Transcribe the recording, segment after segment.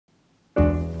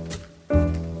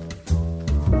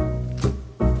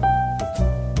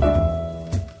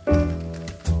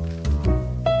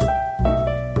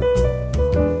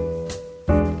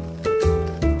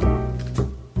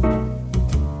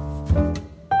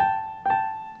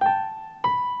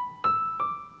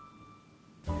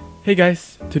Hey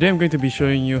guys, today I'm going to be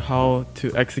showing you how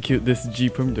to execute this G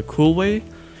perm the cool way.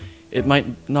 It might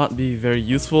not be very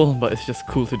useful, but it's just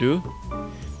cool to do.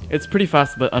 It's pretty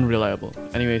fast but unreliable.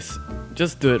 Anyways,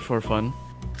 just do it for fun.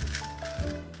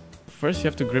 First you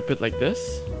have to grip it like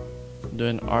this, do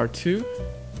an R2,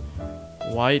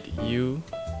 wide U,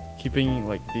 keeping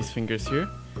like these fingers here,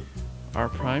 R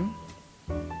prime,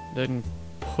 then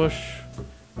push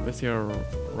with your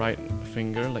right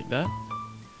finger like that.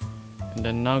 And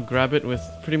then now grab it with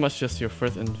pretty much just your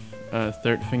first and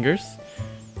third fingers.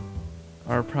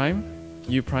 R prime,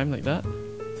 U prime like that.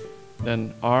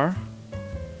 Then R,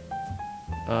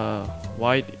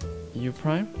 wide U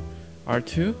prime,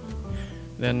 R2.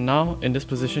 Then now in this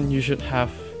position you should have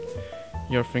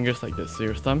your fingers like this. So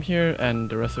your thumb here and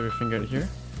the rest of your finger here.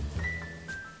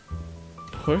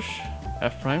 Push,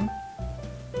 F prime.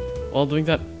 While doing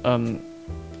that,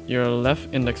 your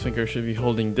left index finger should be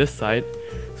holding this side,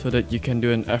 so that you can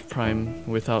do an F prime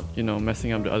without,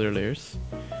 messing up the other layers.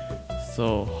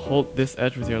 So hold this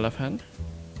edge with your left hand,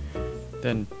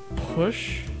 then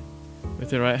push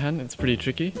with your right hand. It's pretty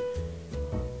tricky.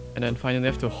 And then finally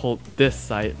you have to hold this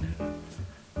side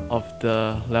of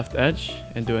the left edge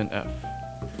and do an F.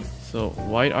 So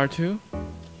wide R2,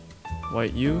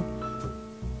 wide U,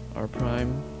 R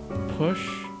prime, push,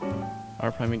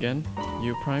 R prime again,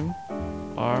 U prime,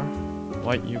 R,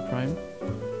 wide U prime,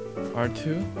 R2,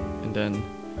 and then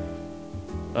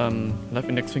left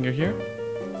index finger here,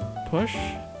 push,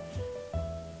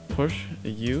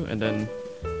 the U, and then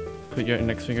put your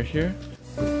index finger here,